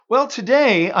Well,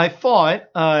 today I thought,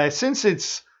 since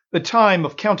it's the time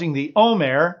of counting the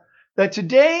Omer, that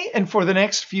today and for the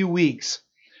next few weeks,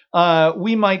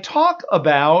 we might talk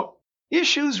about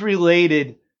issues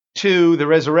related to the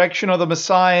resurrection of the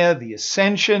Messiah, the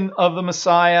ascension of the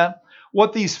Messiah,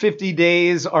 what these 50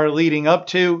 days are leading up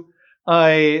to,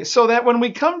 so that when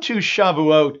we come to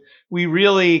Shavuot, we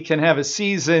really can have a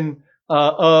season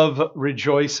of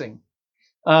rejoicing.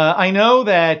 I know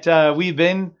that we've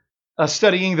been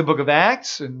studying the book of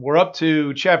Acts, and we're up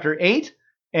to chapter 8,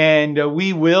 and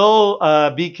we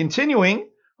will be continuing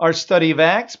our study of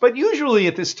Acts. But usually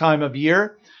at this time of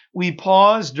year, we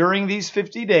pause during these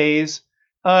 50 days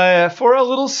for a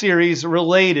little series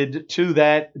related to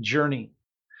that journey.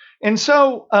 And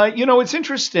so, it's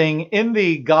interesting in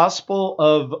the Gospel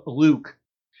of Luke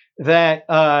that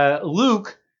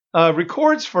Luke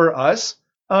records for us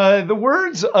the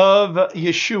words of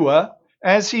Yeshua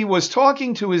as he was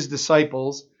talking to his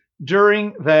disciples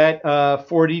during that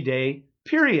 40-day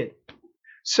period.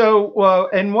 So,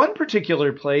 in one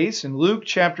particular place, in Luke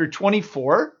chapter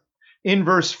 24, in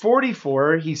verse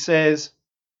 44, he says,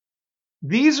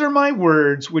 "These are my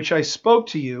words which I spoke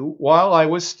to you while I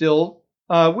was still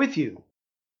with you,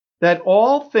 that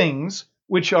all things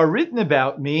which are written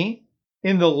about me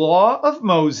in the law of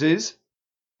Moses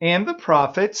and the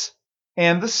prophets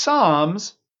and the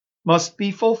Psalms must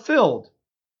be fulfilled."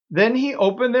 Then he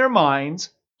opened their minds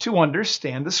to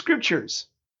understand the scriptures.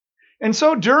 And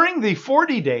so during the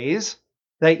 40 days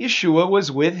that Yeshua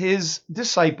was with his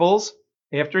disciples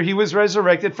after he was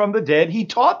resurrected from the dead, he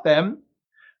taught them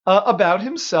about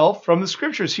himself from the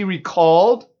scriptures. He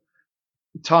recalled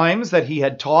times that he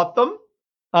had taught them,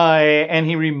 and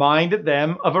he reminded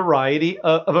them of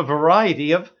a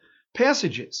variety of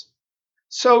passages.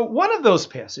 So one of those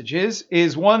passages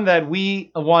is one that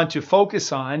we want to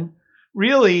focus on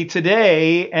really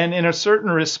today and in a certain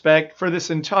respect for this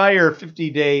entire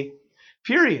 50-day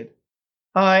period.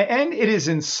 And it is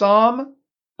in Psalm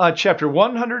chapter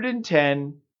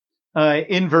 110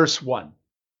 in verse 1.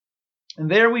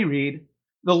 And there we read,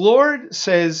 "The Lord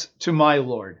says to my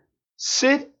Lord,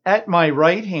 sit at my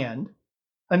right hand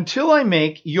until I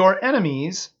make your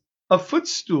enemies a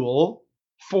footstool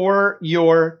for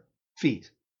your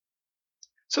feet."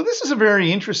 So this is a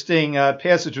very interesting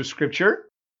passage of scripture.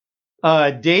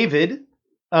 David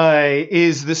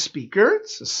is the speaker.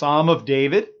 It's a Psalm of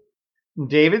David. And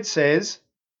David says,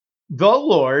 "The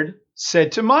Lord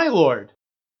said to my Lord."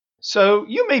 So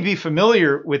you may be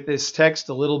familiar with this text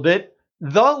a little bit.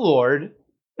 The Lord.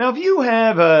 Now, if you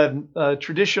have a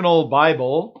traditional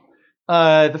Bible,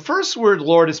 the first word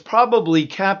Lord is probably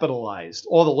capitalized,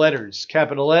 all the letters,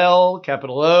 capital L,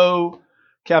 capital O,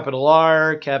 capital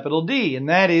R, capital D, and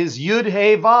that is Yud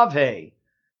He Vav He,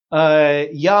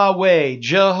 Yahweh,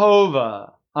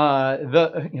 Jehovah,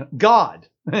 God.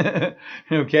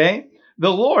 Okay, the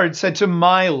Lord said to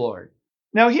my Lord.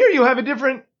 Now here you have a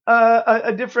different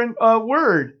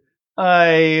word,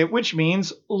 which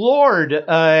means Lord,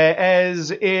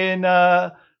 as in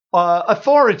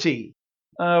authority.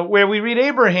 Where we read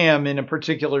Abraham in a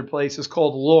particular place is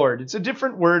called Lord. It's a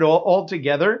different word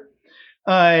altogether.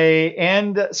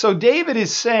 And so David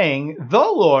is saying, the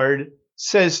Lord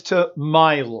says to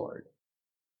my Lord,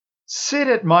 sit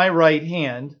at my right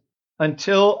hand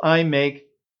until I make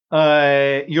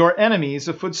your enemies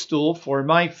a footstool for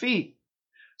my feet.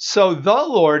 So the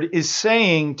Lord is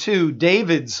saying to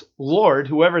David's Lord,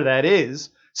 whoever that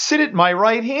is, sit at my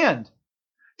right hand.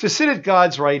 To sit at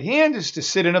God's right hand is to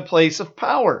sit in a place of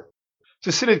power.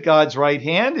 To sit at God's right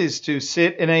hand is to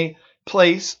sit in a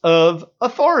place of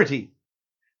authority.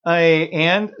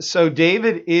 And so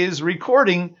David is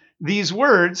recording these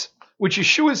words, which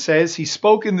Yeshua says he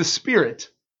spoke in the Spirit,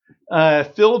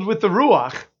 filled with the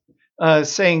Ruach,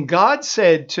 saying, God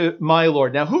said to my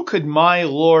Lord. Now, who could my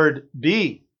Lord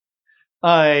be?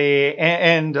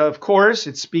 And of course,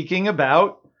 it's speaking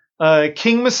about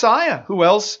King Messiah. Who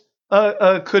else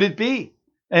could it be?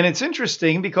 And it's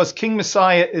interesting because King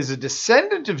Messiah is a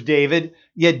descendant of David,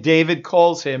 yet David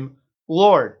calls him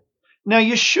Lord. Now,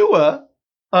 Yeshua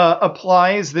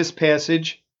applies this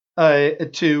passage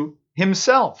to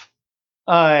himself.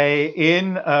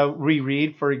 We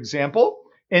read, for example,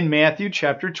 in Matthew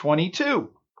chapter 22,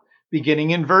 beginning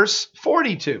in verse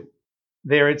 42.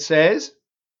 There it says,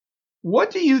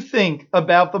 "What do you think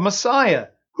about the Messiah?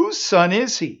 Whose son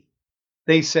is he?"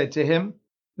 They said to him,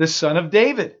 "The son of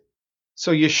David."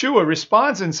 So Yeshua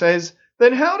responds and says,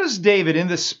 "Then how does David in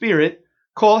the Spirit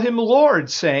call him Lord,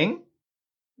 saying,"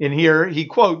 and here he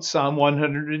quotes Psalm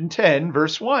 110,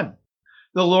 verse 1,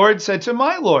 "The Lord said to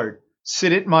my Lord,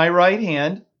 sit at my right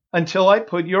hand until I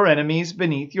put your enemies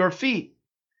beneath your feet."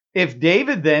 If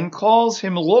David then calls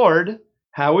him Lord,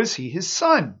 how is he his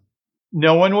son?"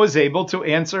 No one was able to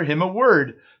answer him a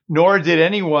word, nor did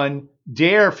anyone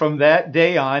dare from that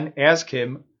day on ask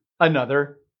him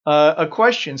another a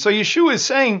question. So Yeshua is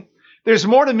saying, there's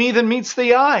more to me than meets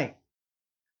the eye.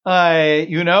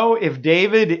 If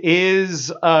David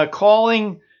is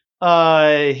calling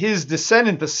his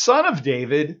descendant, the son of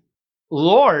David,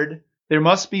 Lord, there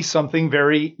must be something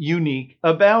very unique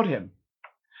about him.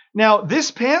 Now,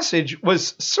 this passage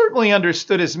was certainly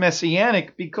understood as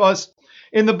messianic because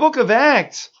in the book of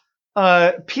Acts,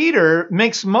 Peter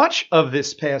makes much of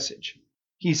this passage.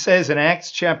 He says in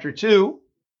Acts chapter 2,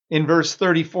 in verse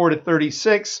 34 to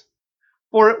 36,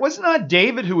 "For it was not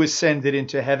David who ascended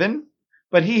into heaven,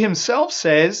 but he himself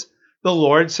says, 'The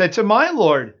Lord said to my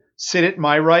Lord, sit at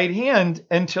my right hand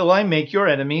until I make your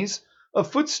enemies a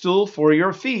footstool for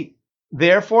your feet.'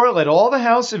 Therefore, let all the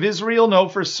house of Israel know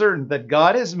for certain that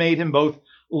God has made him both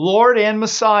Lord and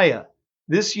Messiah,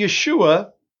 this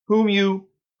Yeshua whom you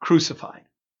crucified."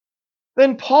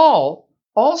 Then Paul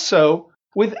also,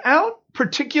 without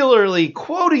particularly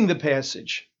quoting the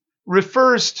passage,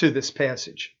 refers to this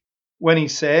passage when he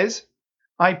says,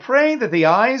 "I pray that the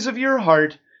eyes of your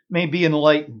heart may be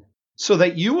enlightened, so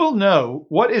that you will know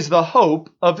what is the hope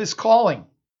of his calling,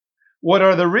 what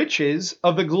are the riches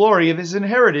of the glory of his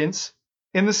inheritance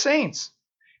in the saints,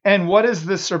 and what is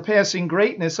the surpassing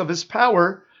greatness of his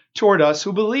power toward us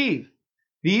who believe.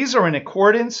 These are in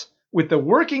accordance with the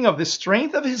working of the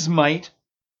strength of his might,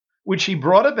 which he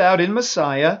brought about in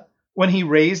Messiah, when he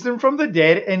raised him from the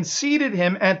dead and seated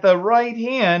him at the right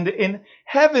hand in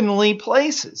heavenly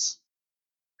places,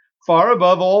 far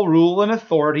above all rule and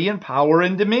authority and power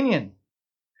and dominion,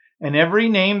 and every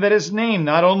name that is named,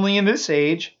 not only in this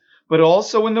age, but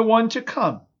also in the one to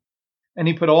come. And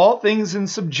he put all things in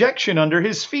subjection under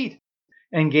his feet,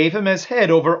 and gave him as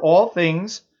head over all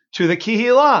things to the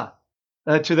Kehillah,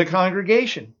 to the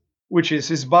congregation, which is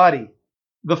his body,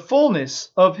 the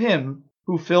fullness of him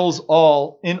who fills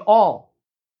all in all."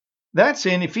 That's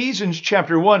in Ephesians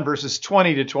chapter 1, verses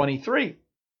 20 to 23.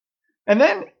 And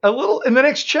then a little in the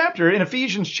next chapter, in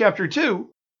Ephesians chapter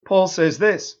 2, Paul says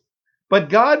this, "But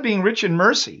God, being rich in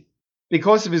mercy,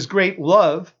 because of his great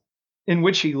love in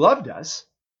which he loved us,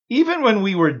 even when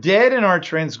we were dead in our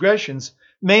transgressions,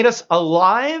 made us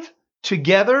alive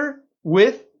together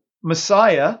with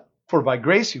Messiah, for by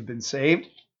grace you've been saved,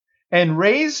 and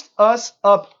raised us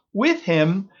up with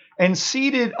him and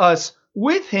seated us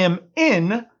with him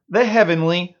in the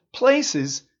heavenly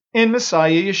places in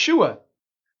Messiah Yeshua,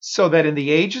 so that in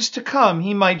the ages to come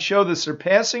he might show the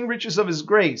surpassing riches of his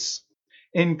grace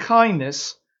in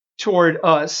kindness toward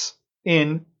us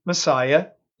in Messiah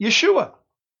Yeshua."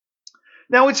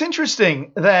 Now, it's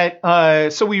interesting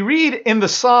that, so we read in the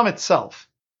psalm itself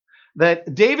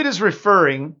that David is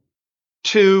referring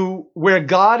to where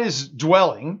God is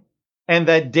dwelling, and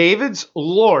that David's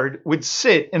Lord would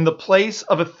sit in the place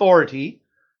of authority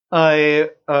with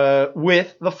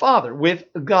the Father, with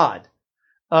God.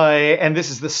 And this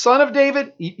is the son of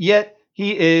David, yet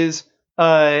he is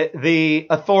the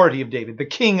authority of David, the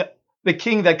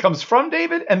king that comes from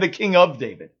David and the king of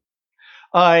David.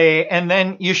 And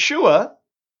then Yeshua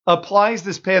applies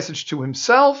this passage to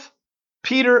himself,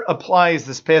 Peter applies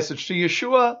this passage to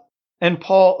Yeshua, and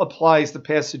Paul applies the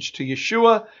passage to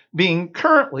Yeshua, being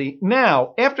currently,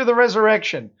 now, after the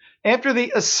resurrection, after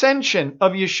the ascension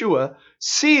of Yeshua,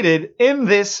 seated in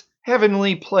this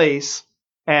heavenly place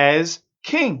as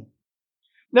king.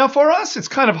 Now, for us, it's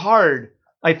kind of hard,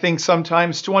 I think,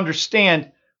 sometimes to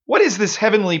understand what is this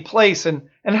heavenly place and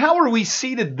how are we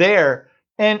seated there,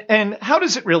 and how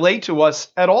does it relate to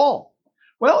us at all?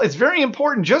 Well, it's very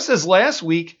important. Just as last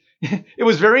week, it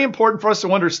was very important for us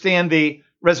to understand the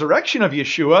resurrection of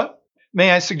Yeshua. May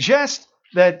I suggest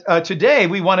that today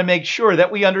we want to make sure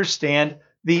that we understand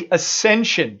the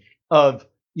ascension of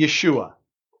Yeshua.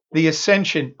 The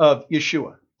ascension of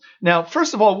Yeshua. Now,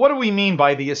 first of all, what do we mean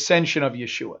by the ascension of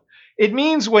Yeshua? It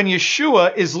means when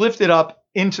Yeshua is lifted up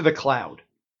into the cloud.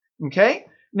 Okay?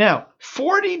 Now,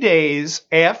 40 days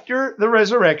after the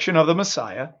resurrection of the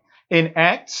Messiah, in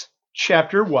Acts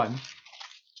chapter 1,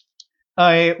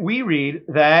 we read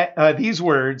that these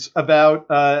words about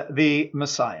the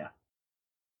Messiah.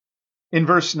 In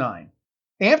verse 9,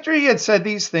 "After he had said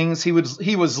these things, he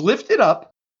was lifted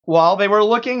up while they were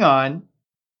looking on,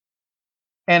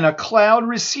 and a cloud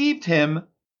received him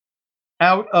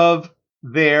out of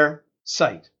their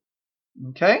sight."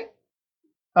 Okay?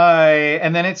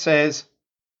 And then it says,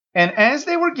 "And as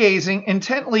they were gazing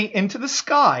intently into the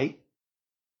sky,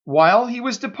 while he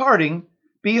was departing,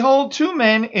 behold, two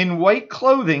men in white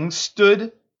clothing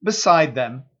stood beside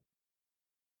them.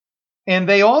 And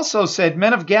they also said,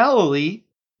 Men of Galilee,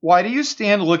 why do you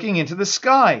stand looking into the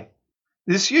sky?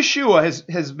 This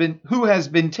Yeshua who has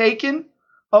been taken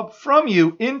up from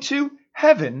you into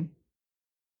heaven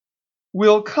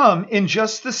will come in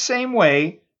just the same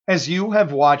way as you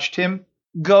have watched him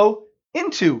go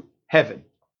into heaven.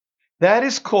 That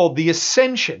is called the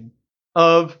ascension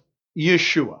of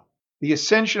Yeshua. The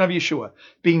ascension of Yeshua,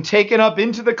 being taken up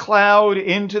into the cloud,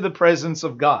 into the presence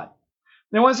of God.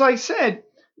 Now, as I said,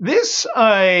 this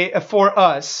for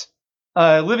us,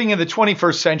 living in the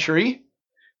 21st century,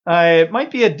 it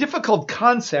might be a difficult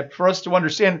concept for us to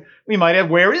understand. We might have,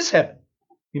 where is heaven?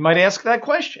 We might ask that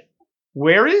question.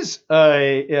 Where is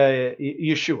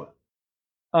Yeshua?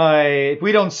 If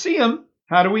we don't see him,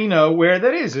 how do we know where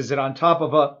that is? Is it on top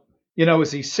of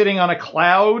is he sitting on a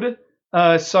cloud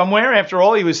somewhere? After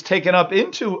all, he was taken up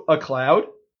into a cloud.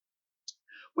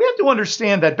 We have to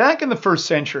understand that back in the first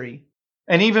century,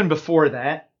 and even before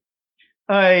that,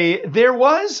 there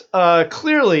was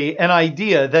clearly an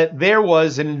idea that there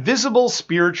was an invisible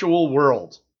spiritual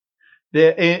world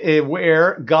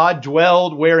where God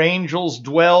dwelled, where angels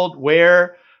dwelled,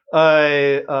 where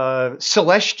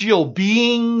celestial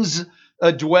beings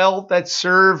dwelt that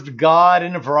served God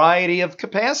in a variety of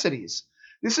capacities.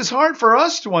 This is hard for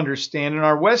us to understand in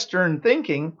our Western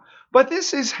thinking, but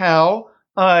this is how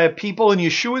people in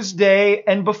Yeshua's day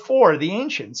and before, the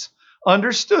ancients,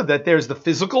 understood that there's the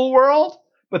physical world,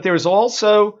 but there's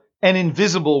also an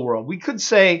invisible world. We could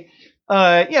say,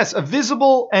 yes, a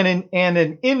visible and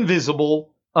an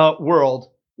invisible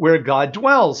world where God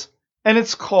dwells, and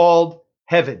it's called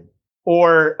heaven.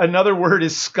 Or another word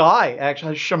is sky,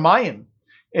 actually, Shemayim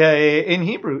in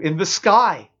Hebrew, in the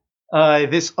sky,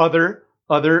 this other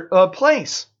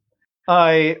place.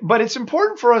 But it's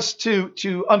important for us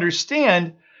to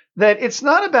understand that it's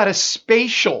not about a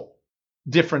spatial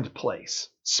different place.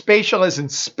 Spatial as in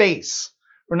space.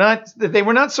 They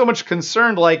were not so much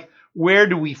concerned like, where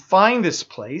do we find this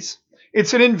place?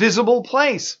 It's an invisible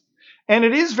place. And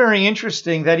it is very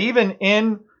interesting that even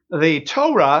in the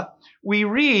Torah, we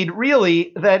read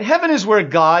really that heaven is where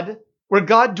God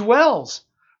dwells.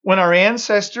 When our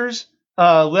ancestors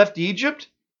left Egypt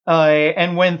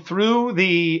and went through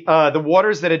the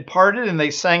waters that had parted, and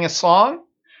they sang a song,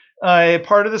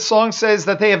 part of the song says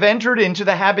that they have entered into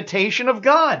the habitation of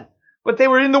God, but they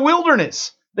were in the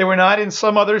wilderness. They were not in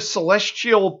some other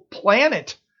celestial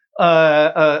planet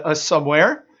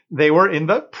somewhere. They were in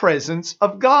the presence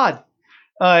of God.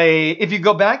 If you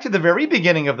go back to the very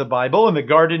beginning of the Bible, in the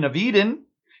Garden of Eden,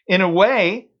 in a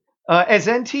way, as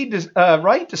N.T.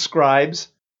 Wright describes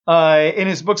in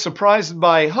his book Surprised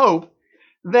by Hope,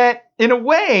 that in a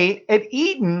way, at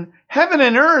Eden, heaven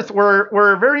and earth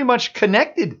were very much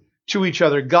connected to each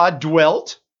other. God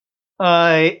dwelt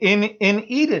in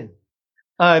Eden.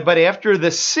 But after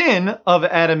the sin of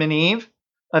Adam and Eve,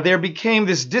 there became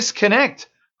this disconnect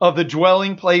of the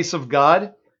dwelling place of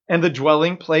God and the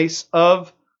dwelling place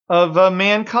of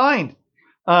mankind.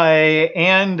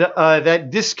 And that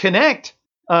disconnect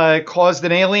caused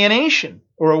an alienation,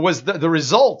 or was the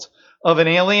result of an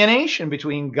alienation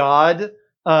between God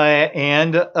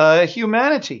and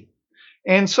humanity.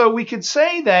 And so we could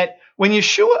say that when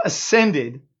Yeshua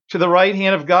ascended to the right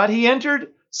hand of God, he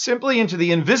entered simply into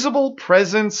the invisible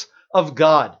presence of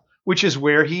God, which is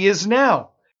where he is now.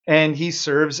 And he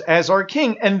serves as our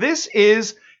king. And this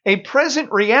is a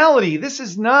present reality. This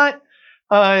is not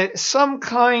some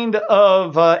kind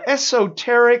of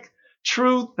esoteric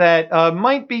truth that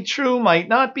might be true, might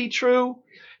not be true.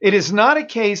 It is not a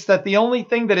case that the only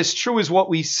thing that is true is what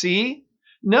we see.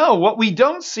 No, what we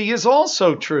don't see is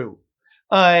also true.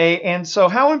 And so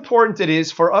how important it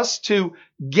is for us to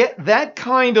get that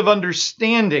kind of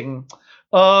understanding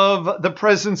of the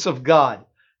presence of God,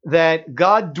 that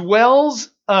God dwells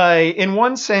in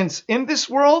one sense in this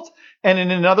world, and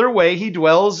in another way he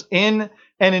dwells in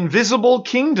an invisible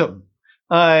kingdom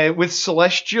with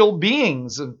celestial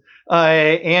beings. And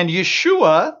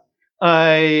Yeshua,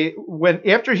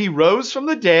 after he rose from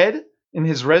the dead in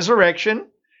his resurrection,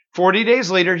 40 days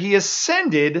later, he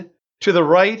ascended to the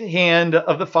right hand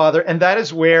of the Father, and that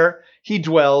is where he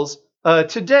dwells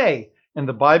today. And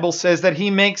the Bible says that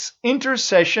he makes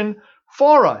intercession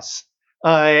for us.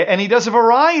 And he does a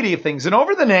variety of things. And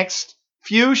over the next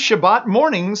few Shabbat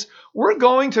mornings, we're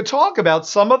going to talk about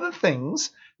some of the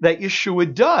things that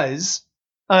Yeshua does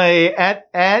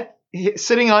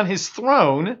sitting on his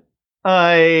throne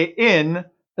in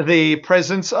the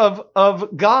presence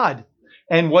of God,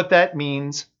 and what that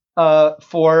means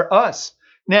for us.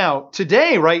 Now,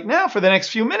 today, right now, for the next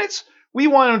few minutes, we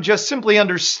want to just simply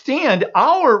understand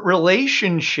our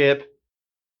relationship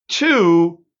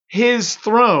to his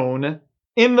throne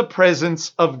in the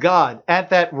presence of God, at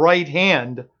that right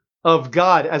hand of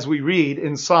God, as we read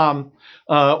in Psalm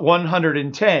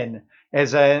 110,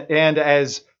 and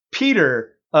as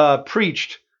Peter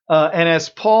preached, and as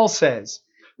Paul says.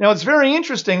 Now, it's very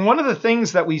interesting. One of the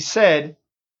things that we said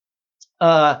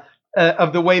of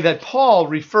the way that Paul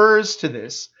refers to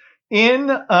this in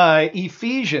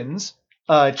Ephesians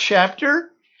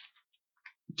chapter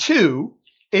 2,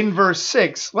 in verse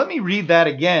 6. Let me read that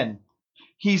again.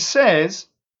 He says,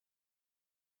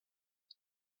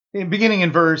 beginning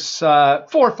in verse 4,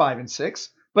 5, and 6,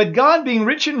 "But God, being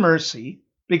rich in mercy,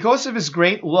 because of his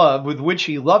great love with which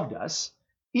he loved us,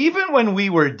 even when we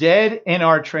were dead in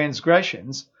our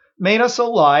transgressions, made us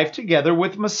alive together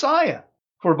with Messiah.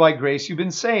 For by grace you've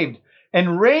been saved,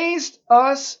 and raised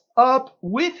us up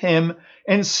with him,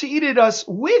 and seated us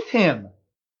with him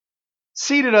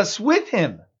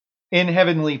in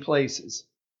heavenly places,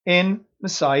 in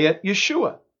Messiah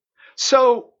Yeshua."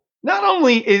 So not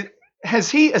only has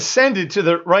he ascended to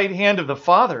the right hand of the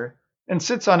Father and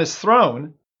sits on his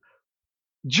throne,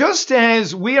 just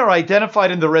as we are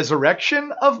identified in the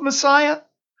resurrection of Messiah,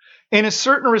 in a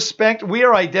certain respect, we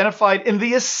are identified in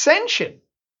the ascension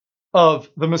of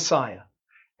the Messiah,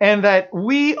 and that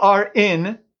we are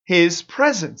in his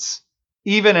presence,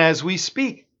 even as we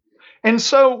speak. And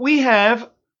so we have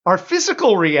our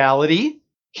physical reality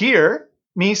here,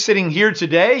 me sitting here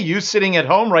today, you sitting at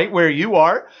home right where you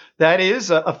are. That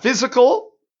is a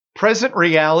physical present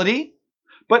reality.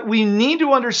 But we need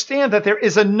to understand that there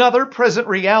is another present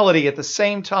reality at the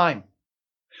same time,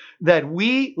 that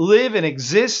we live and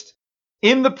exist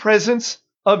in the presence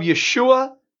of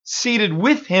Yeshua, seated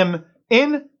with him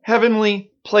in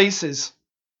heavenly places,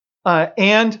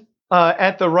 and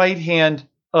at the right hand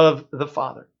of the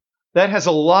Father. That has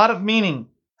a lot of meaning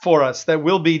for us that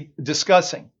we'll be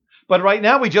discussing. But right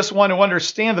now, we just want to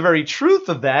understand the very truth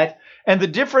of that and the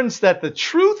difference that the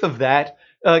truth of that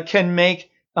can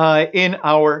make in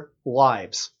our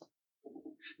lives.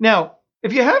 Now,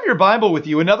 if you have your Bible with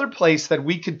you, another place that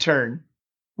we could turn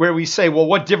where we say, well,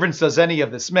 what difference does any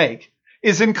of this make,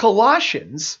 is in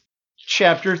Colossians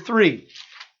chapter 3,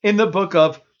 in the book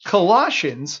of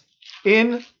Colossians,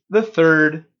 in the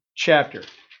 3rd chapter.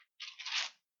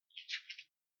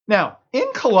 Now,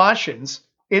 in Colossians,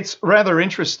 it's rather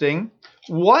interesting.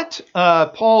 What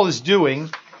Paul is doing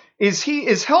is he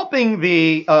is helping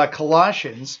the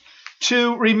Colossians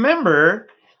to remember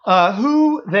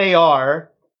who they are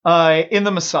in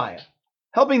the Messiah,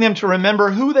 helping them to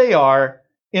remember who they are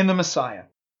in the Messiah.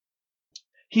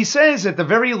 He says at the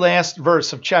very last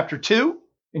verse of chapter 2,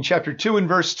 in chapter 2 and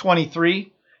verse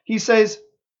 23, he says,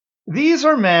 "These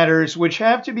are matters which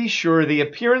have to be sure the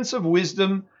appearance of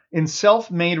wisdom in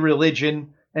self-made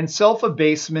religion and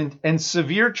self-abasement and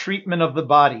severe treatment of the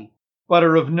body, but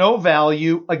are of no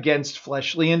value against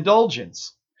fleshly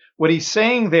indulgence." What he's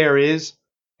saying there is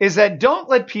that don't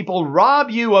let people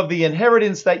rob you of the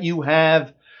inheritance that you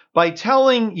have by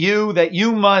telling you that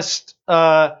you must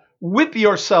whip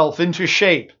yourself into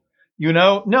shape.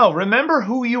 No, remember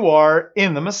who you are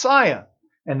in the Messiah.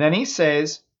 And then he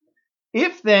says,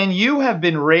 if then you have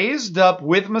been raised up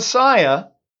with Messiah,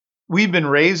 we've been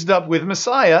raised up with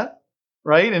Messiah,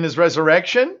 right, in his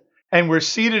resurrection, and we're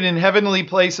seated in heavenly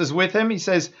places with him. He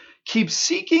says, keep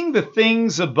seeking the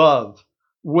things above,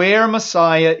 where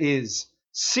Messiah is,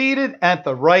 seated at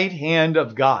the right hand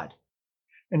of God.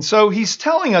 And so he's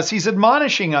telling us, he's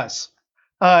admonishing us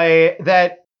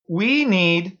that we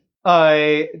need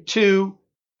to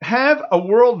have a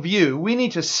worldview. We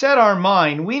need to set our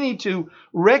mind. We need to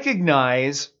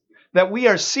recognize that we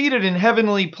are seated in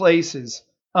heavenly places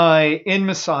in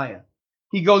Messiah.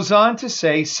 He goes on to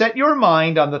say, set your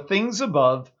mind on the things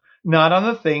above, not on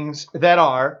the things that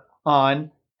are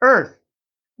on earth.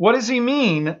 What does he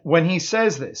mean when he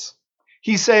says this?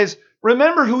 He says,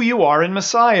 remember who you are in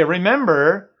Messiah.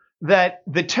 Remember that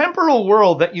the temporal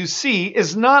world that you see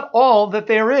is not all that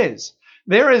there is.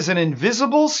 There is an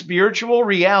invisible spiritual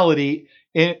reality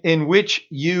in which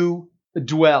you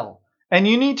dwell. And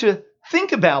you need to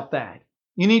think about that.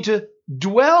 You need to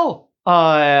dwell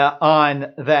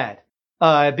on that.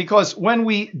 Because when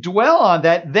we dwell on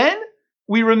that, then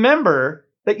we remember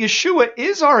that Yeshua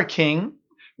is our King.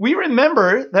 We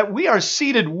remember that we are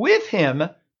seated with him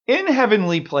in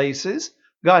heavenly places.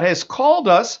 God has called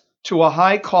us to a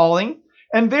high calling,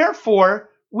 and therefore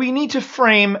we need to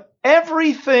frame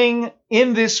everything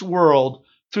in this world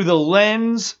through the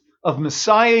lens of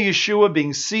Messiah Yeshua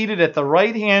being seated at the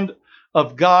right hand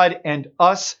of God and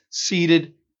us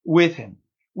seated with him.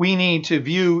 We need to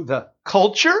view the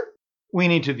culture. We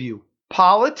need to view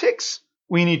politics.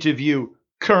 We need to view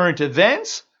current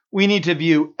events. We need to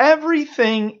view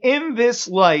everything in this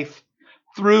life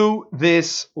through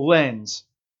this lens.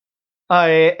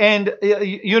 It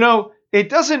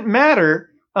doesn't matter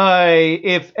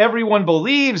if everyone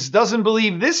believes, doesn't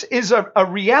believe. This is a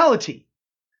reality.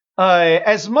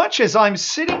 As much as I'm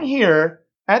sitting here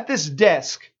at this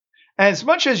desk, as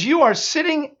much as you are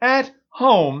sitting at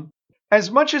home, as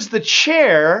much as the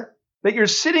chair that you're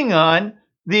sitting on,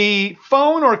 the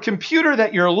phone or computer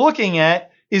that you're looking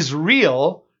at is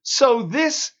real, so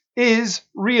this is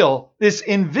real. This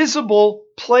invisible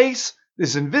place,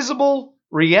 this invisible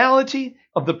reality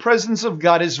of the presence of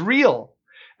God is real.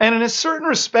 And in a certain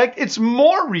respect, it's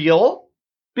more real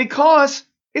because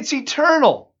it's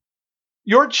eternal.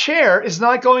 Your chair is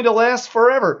not going to last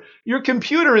forever. Your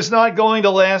computer is not going to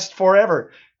last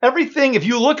forever. Everything, if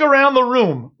you look around the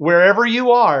room, wherever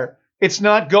you are, it's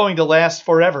not going to last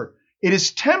forever. It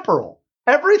is temporal.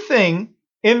 Everything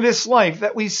in this life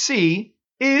that we see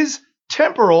is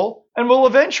temporal and will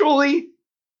eventually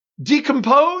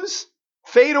decompose,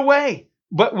 fade away.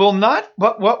 But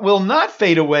what will not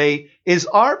fade away is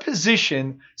our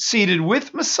position seated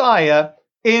with Messiah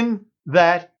in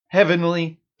that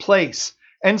heavenly place.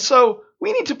 And so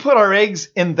we need to put our eggs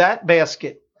in that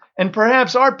basket. And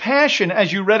perhaps our passion,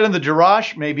 as you read in the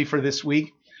Darash maybe for this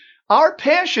week, our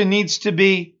passion needs to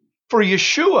be for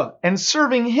Yeshua and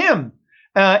serving him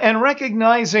and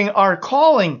recognizing our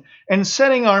calling and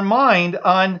setting our mind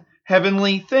on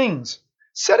heavenly things.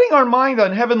 Setting our mind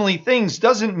on heavenly things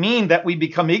doesn't mean that we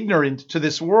become ignorant to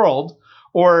this world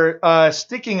or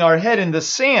sticking our head in the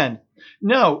sand.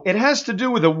 No, it has to do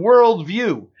with a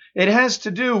worldview. It has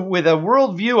to do with a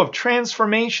worldview of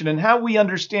transformation and how we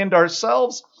understand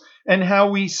ourselves and how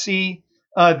we see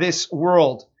this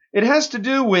world. It has to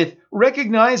do with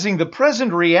recognizing the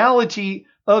present reality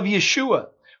of Yeshua.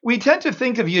 We tend to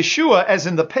think of Yeshua as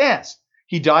in the past.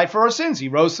 He died for our sins. He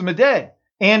rose from the dead,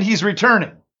 and he's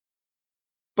returning.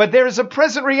 But there is a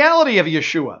present reality of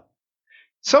Yeshua.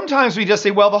 Sometimes we just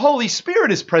say, well, the Holy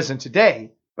Spirit is present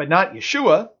today, but not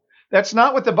Yeshua. That's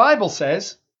not what the Bible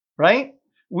says, right?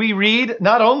 We read,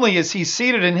 not only is he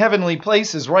seated in heavenly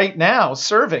places right now,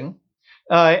 serving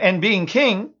and being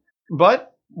king,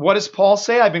 but what does Paul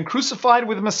say? I've been crucified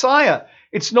with Messiah.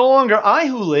 It's no longer I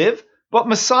who live, but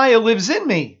Messiah lives in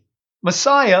me.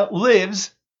 Messiah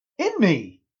lives in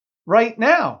me right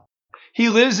now. He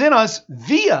lives in us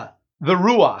via the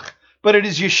Ruach, but it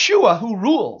is Yeshua who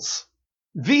rules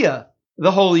via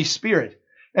the Holy Spirit.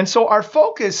 And so our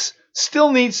focus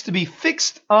still needs to be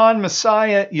fixed on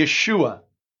Messiah Yeshua,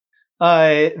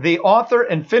 the author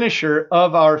and finisher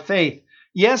of our faith.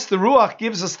 Yes, the Ruach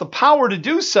gives us the power to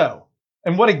do so,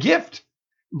 and what a gift!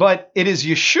 But it is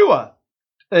Yeshua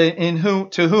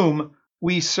to whom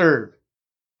we serve.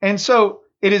 And so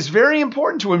it is very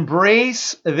important to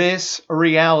embrace this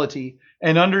reality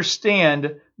and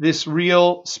understand this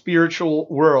real spiritual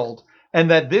world,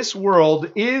 and that this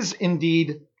world is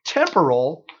indeed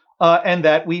temporal, and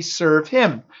that we serve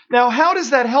him. Now, how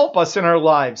does that help us in our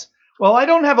lives? Well, I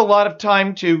don't have a lot of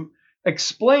time to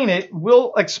explain it.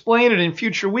 We'll explain it in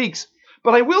future weeks.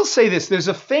 But I will say this. There's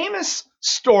a famous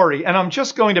story, and I'm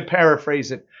just going to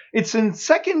paraphrase it. It's in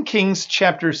 2 Kings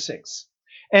chapter 6.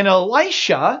 And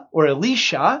Elisha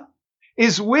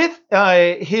is with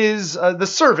the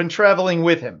servant traveling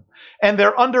with him. And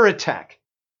they're under attack.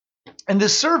 And the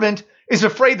servant is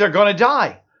afraid they're going to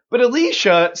die. But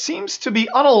Elisha seems to be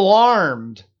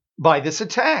unalarmed by this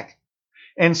attack.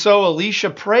 And so Elisha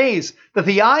prays that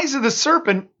the eyes of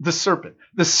the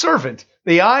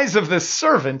eyes of the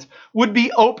servant would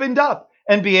be opened up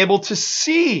and be able to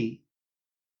see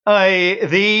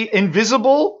the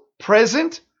invisible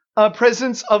presence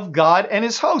of God and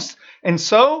his host. And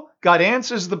so God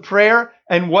answers the prayer.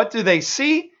 And what do they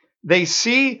see? They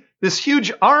see this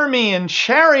huge army and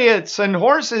chariots and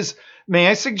horses. May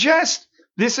I suggest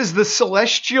this is the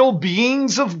celestial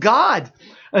beings of God.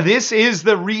 This is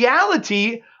the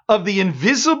reality of the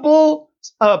invisible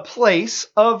place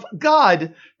of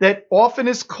God that often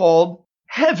is called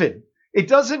heaven. It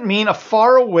doesn't mean a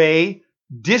faraway,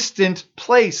 distant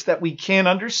place that we can't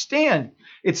understand.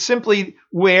 It's simply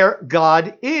where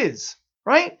God is,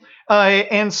 right?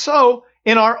 And so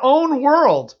in our own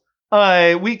world,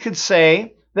 we could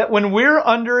say that when we're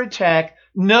under attack,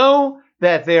 know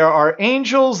that there are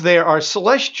angels, there are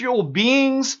celestial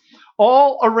beings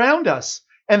all around us,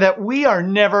 and that we are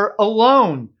never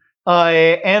alone,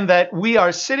 and that we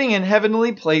are sitting in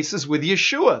heavenly places with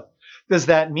Yeshua. Does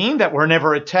that mean that we're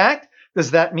never attacked?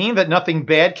 Does that mean that nothing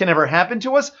bad can ever happen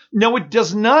to us? No, it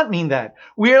does not mean that.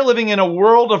 We are living in a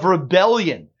world of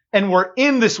rebellion, and we're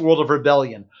in this world of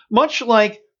rebellion. Much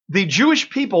like the Jewish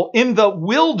people in the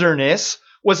wilderness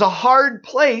was a hard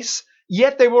place,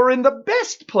 yet they were in the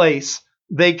best place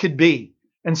they could be.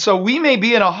 And so we may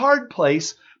be in a hard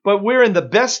place, but we're in the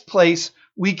best place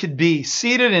we could be,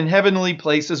 seated in heavenly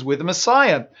places with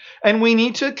Messiah. And we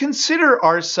need to consider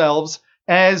ourselves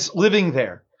as living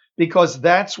there, because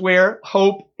that's where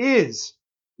hope is.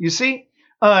 You see?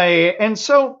 And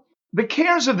so the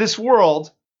cares of this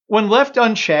world, when left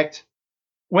unchecked,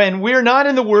 when we're not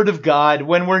in the Word of God,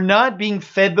 when we're not being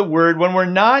fed the Word, when we're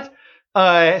not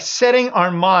setting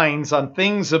our minds on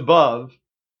things above,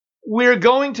 we're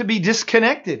going to be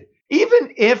disconnected.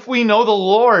 Even if we know the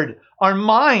Lord, our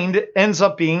mind ends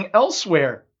up being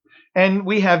elsewhere. And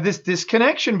we have this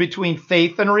disconnection between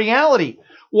faith and reality.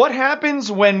 What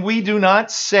happens when we do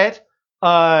not set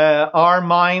our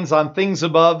minds on things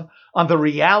above, on the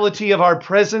reality of our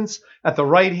presence at the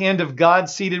right hand of God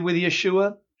seated with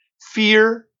Yeshua?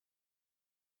 Fear,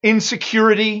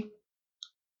 insecurity,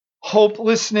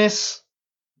 hopelessness,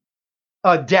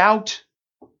 doubt,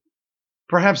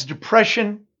 perhaps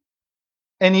depression,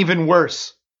 and even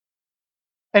worse.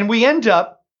 And we end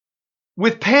up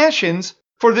with passions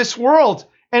for this world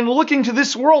and looking to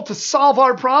this world to solve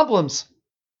our problems.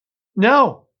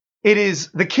 No, it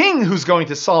is the King who's going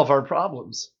to solve our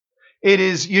problems. It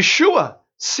is Yeshua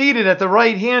seated at the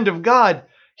right hand of God.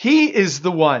 He is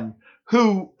the one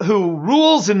who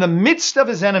rules in the midst of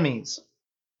his enemies.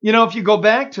 You know, if you go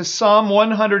back to Psalm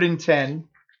 110,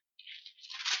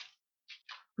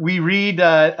 we read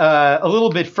a little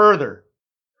bit further.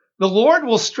 The Lord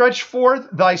will stretch forth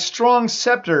thy strong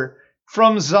scepter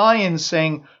from Zion,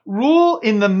 saying, rule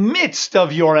in the midst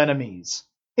of your enemies.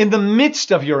 In the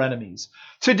midst of your enemies.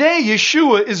 Today,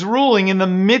 Yeshua is ruling in the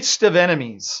midst of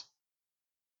enemies.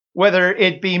 Whether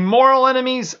it be moral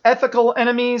enemies, ethical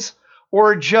enemies,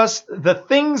 or just the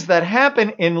things that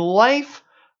happen in life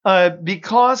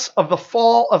because of the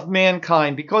fall of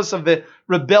mankind, because of the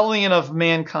rebellion of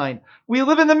mankind. We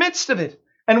live in the midst of it,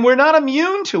 and we're not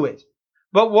immune to it.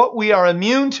 But what we are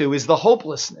immune to is the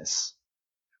hopelessness.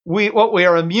 What we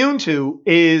are immune to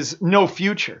is no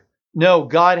future. No,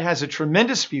 God has a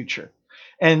tremendous future.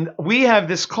 And we have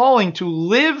this calling to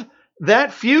live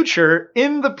that future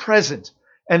in the present.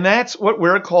 And that's what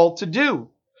we're called to do.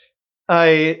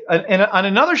 And on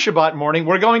another Shabbat morning,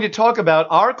 we're going to talk about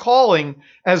our calling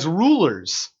as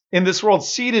rulers in this world,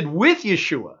 seated with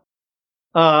Yeshua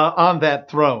on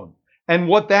that throne, and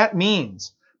what that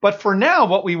means. But for now,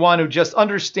 what we want to just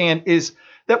understand is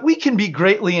that we can be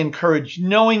greatly encouraged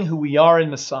knowing who we are in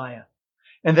Messiah,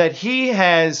 and that he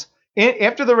has,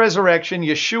 after the resurrection,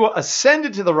 Yeshua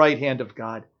ascended to the right hand of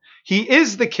God. He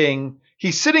is the King.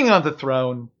 He's sitting on the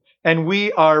throne, and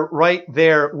we are right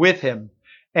there with him.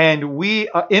 And we,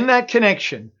 in that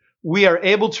connection, we are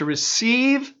able to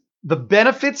receive the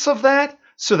benefits of that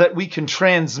so that we can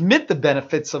transmit the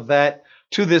benefits of that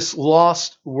to this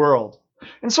lost world.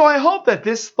 And so I hope that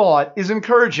this thought is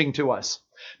encouraging to us,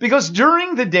 because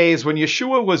during the days when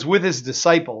Yeshua was with his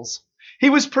disciples, he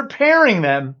was preparing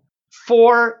them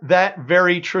for that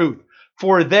very truth,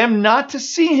 for them not to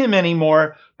see him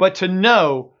anymore, but to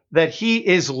know that he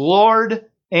is Lord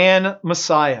and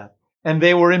Messiah. And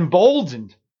they were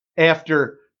emboldened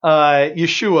after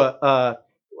Yeshua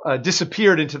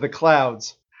disappeared into the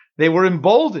clouds. They were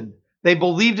emboldened. They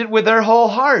believed it with their whole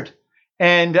heart.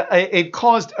 And it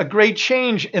caused a great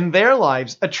change in their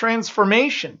lives, a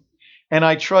transformation. And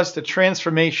I trust a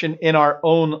transformation in our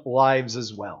own lives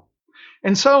as well.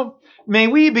 And so may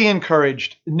we be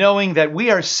encouraged knowing that we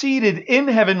are seated in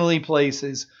heavenly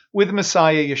places with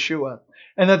Messiah Yeshua,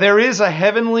 and that there is a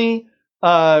heavenly,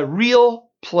 real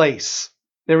place.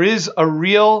 There is a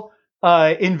real,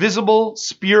 invisible,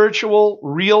 spiritual,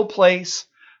 real place,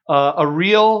 a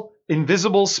real,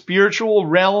 invisible, spiritual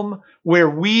realm where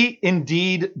we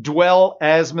indeed dwell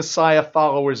as Messiah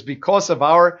followers because of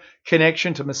our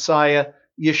connection to Messiah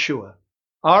Yeshua.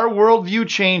 Our worldview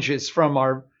changes from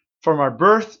our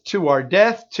birth to our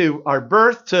death to our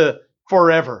birth to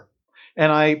forever.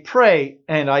 And I pray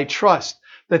and I trust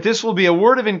that this will be a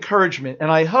word of encouragement,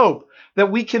 and I hope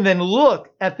that we can then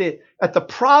look at the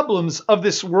problems of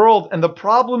this world and the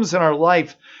problems in our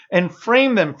life and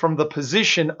frame them from the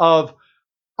position of,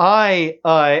 I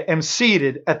am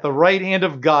seated at the right hand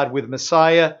of God with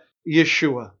Messiah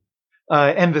Yeshua.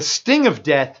 And the sting of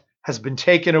death has been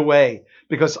taken away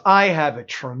because I have a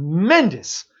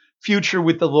tremendous future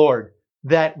with the Lord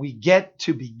that we get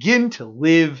to begin to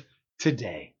live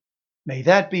today. May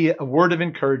that be a word of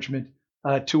encouragement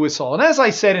to us all. And as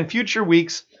I said, in future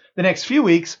weeks, the next few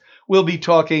weeks, we'll be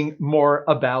talking more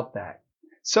about that.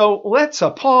 So let's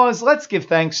pause. Let's give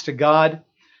thanks to God,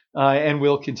 and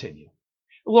we'll continue.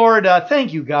 Lord,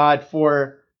 thank you, God,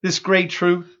 for this great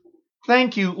truth.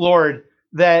 Thank you, Lord,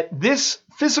 that this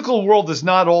physical world is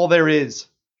not all there is.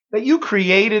 That you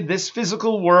created this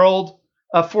physical world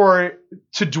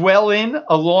to dwell in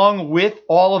along with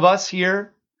all of us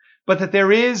here, but that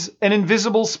there is an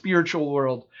invisible spiritual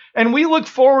world. And we look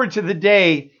forward to the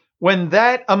day when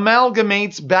that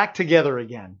amalgamates back together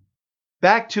again,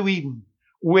 back to Eden,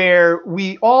 where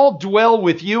we all dwell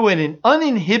with you in an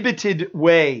uninhibited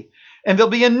way. And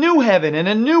there'll be a new heaven and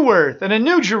a new earth and a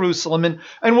new Jerusalem,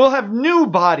 and we'll have new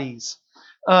bodies,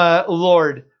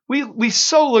 Lord. We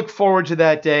so look forward to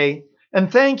that day. And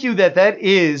thank you that that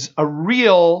is a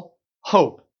real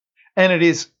hope. And it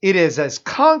is as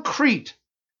concrete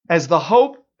as the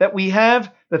hope that we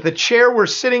have that the chair we're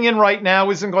sitting in right now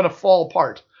isn't going to fall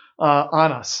apart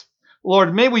on us.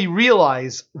 Lord, may we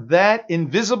realize that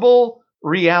invisible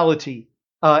reality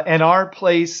and our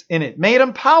place in it. May it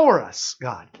empower us,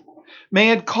 God.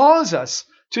 May it cause us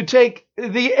to take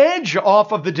the edge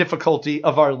off of the difficulty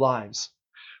of our lives.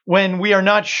 When we are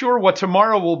not sure what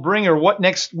tomorrow will bring or what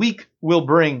next week will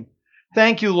bring.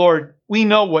 Thank you, Lord. We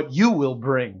know what you will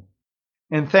bring.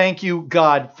 And thank you,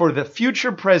 God, for the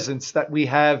future presence that we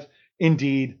have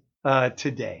indeed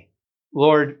today.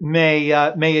 Lord, may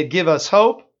it give us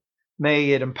hope.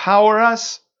 May it empower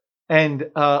us. And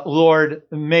Lord,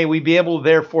 may we be able,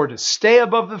 therefore, to stay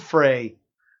above the fray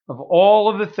of all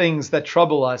of the things that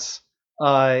trouble us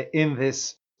in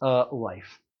this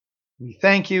life. We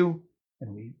thank you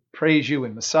and we praise you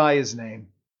in Messiah's name.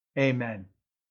 Amen.